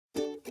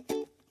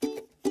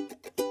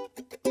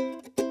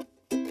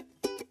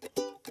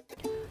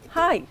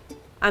Hi,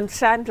 I'm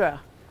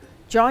Sandra.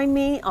 Join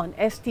me on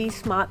ST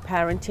Smart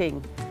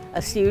Parenting,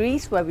 a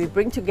series where we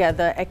bring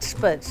together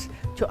experts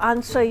to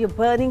answer your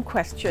burning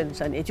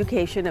questions on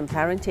education and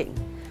parenting.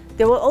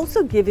 They will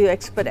also give you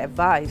expert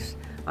advice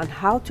on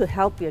how to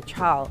help your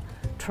child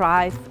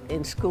thrive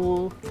in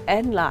school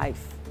and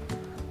life.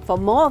 For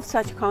more of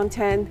such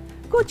content,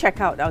 go check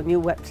out our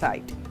new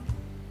website.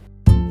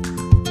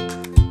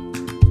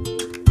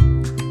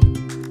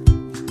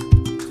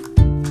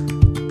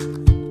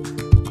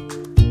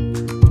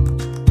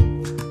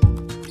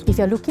 If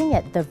you're looking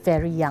at the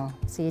very young,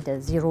 say the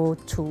 0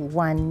 to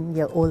 1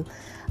 year old,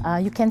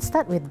 you can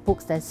start with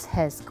books that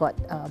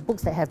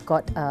have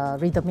got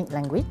rhythmic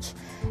language,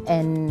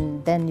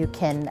 and then you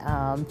can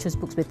choose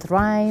books with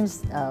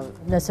rhymes,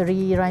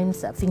 nursery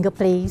rhymes, finger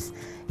plays.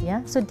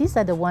 Yeah, so these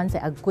are the ones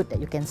that are good that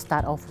you can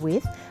start off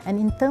with. And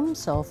in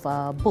terms of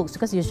books,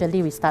 because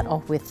usually we start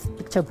off with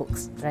picture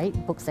books, right?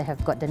 Books that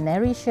have got the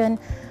narration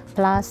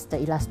plus the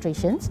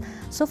illustrations.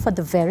 So for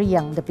the very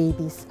young, the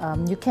babies,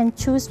 you can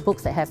choose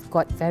books that have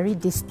got very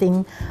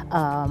distinct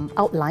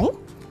outline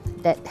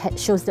that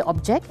shows the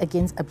object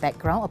against a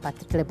background, a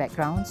particular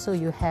background. So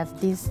you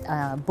have these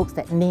books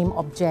that name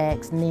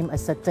objects, name a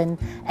certain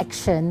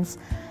actions.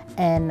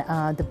 And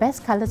the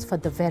best colours for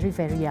the very,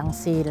 very young,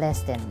 say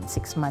less than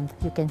 6 months,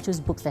 you can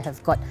choose books that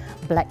have got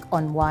black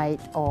on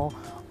white or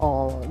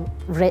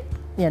red,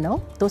 you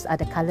know, those are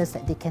the colours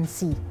that they can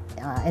see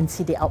and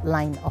see the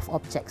outline of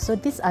objects. So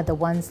these are the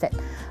ones that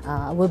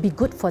will be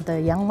good for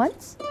the young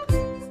ones.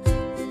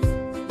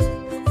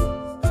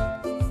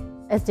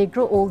 As they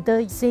grow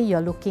older, say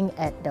you're looking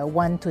at the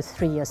 1 to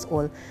 3 years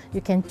old,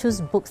 you can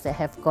choose books that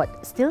have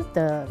got still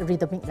the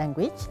rhythmic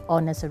language or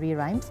nursery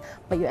rhymes,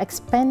 but you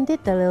expand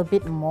it a little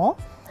bit more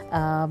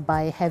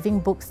by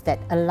having books that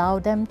allow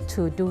them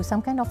to do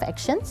some kind of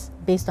actions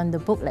based on the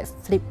book, like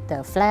flip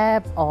the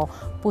flap or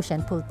push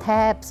and pull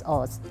tabs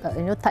or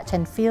touch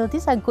and feel.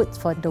 These are good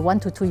for the 1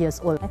 to 2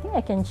 years old. I think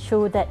I can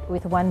show that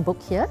with one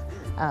book here,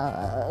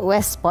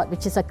 West Spot,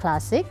 which is a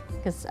classic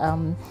because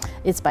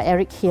it's by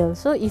Eric Hill.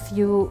 So if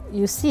you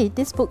see,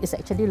 this book is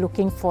actually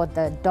looking for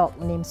the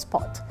dog named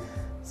Spot.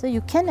 So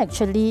you can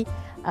actually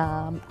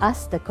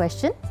ask the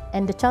question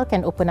and the child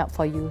can open up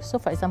for you. So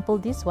for example,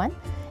 this one,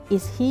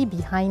 is he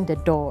behind the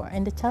door?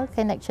 And the child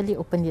can actually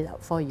open it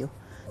up for you.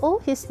 Oh,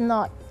 he's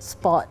not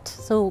Spot.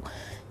 So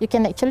you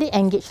can actually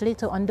engage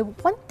later on. The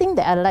one thing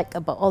that I like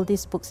about all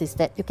these books is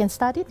that you can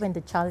start it when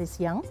the child is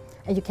young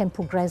and you can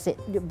progress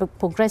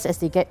as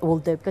they get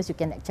older, because you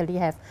can actually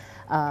have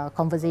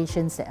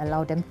conversations that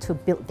allow them to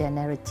build their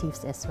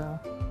narratives as well.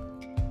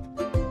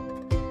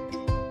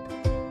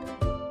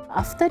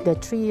 After the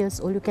 3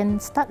 years old, you can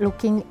start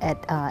looking at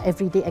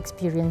everyday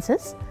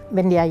experiences.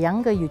 When they are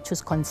younger, you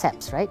choose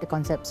concepts, right? The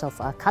concepts of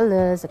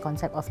colours, the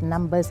concept of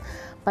numbers.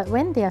 But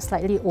when they are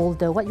slightly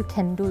older, what you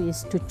can do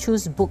is to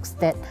choose books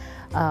that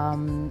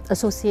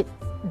associate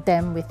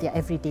them with their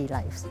everyday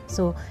lives.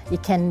 So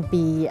it can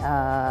be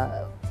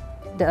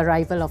the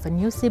arrival of a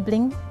new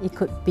sibling, it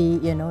could be,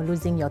 you know,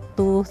 losing your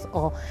tooth,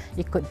 or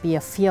it could be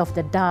a fear of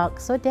the dark.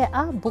 So there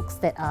are books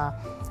that are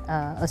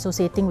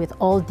associating with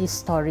all these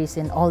stories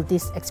and all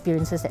these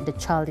experiences that the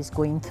child is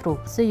going through.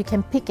 So you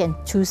can pick and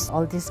choose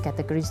all these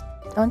categories.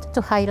 I wanted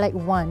to highlight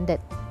one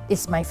that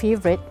is my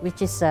favorite,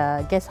 which is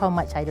Guess How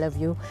Much I Love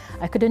You.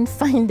 I couldn't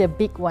find the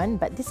big one,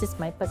 but this is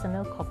my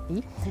personal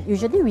copy.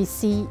 Usually we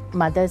see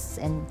mothers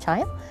and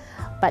child,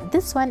 but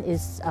this one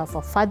is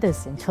for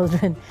fathers and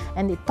children,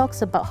 and it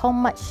talks about how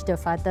much the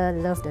father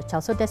loved the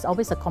child. So there's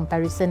always a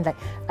comparison, like,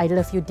 I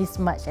love you this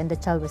much, and the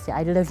child will say,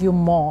 I love you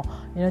more,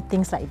 you know,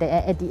 things like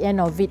that. At the end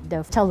of it,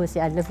 the child will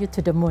say, I love you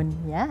to the moon,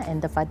 yeah, and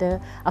the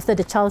father, after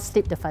the child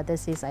sleeps, the father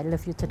says, I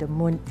love you to the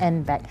moon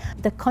and back.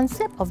 The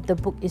concept of the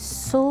book is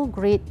so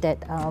great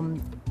that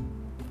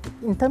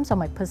in terms of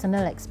my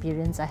personal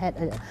experience, I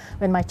had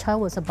when my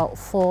child was about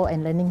 4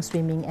 and learning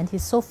swimming, and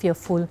he's so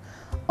fearful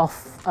of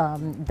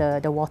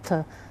the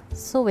water.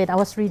 So when I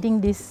was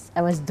reading this,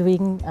 I was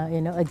doing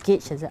a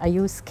gauge. I said, are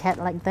you scared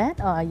like that,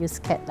 or are you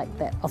scared like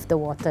that of the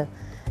water?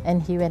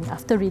 And he went,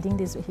 after reading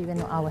this, he went,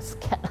 no, I was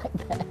scared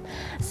like that.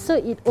 So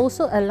it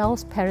also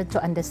allows parents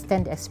to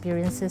understand the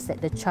experiences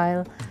that the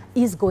child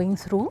is going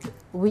through,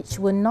 which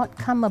will not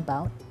come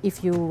about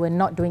if you were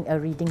not doing a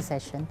reading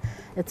session.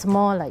 It's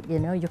more like, you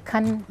know, you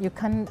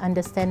can't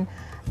understand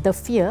the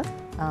fear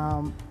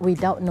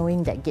without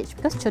knowing that gauge,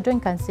 because children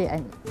can't say,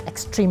 I'm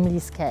extremely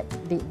scared.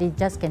 They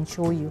just can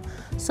show you.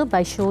 So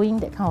by showing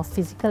that kind of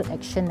physical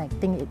action, I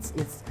think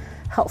it's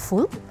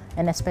helpful,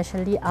 and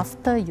especially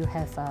after you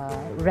have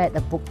read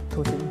a book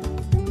to him.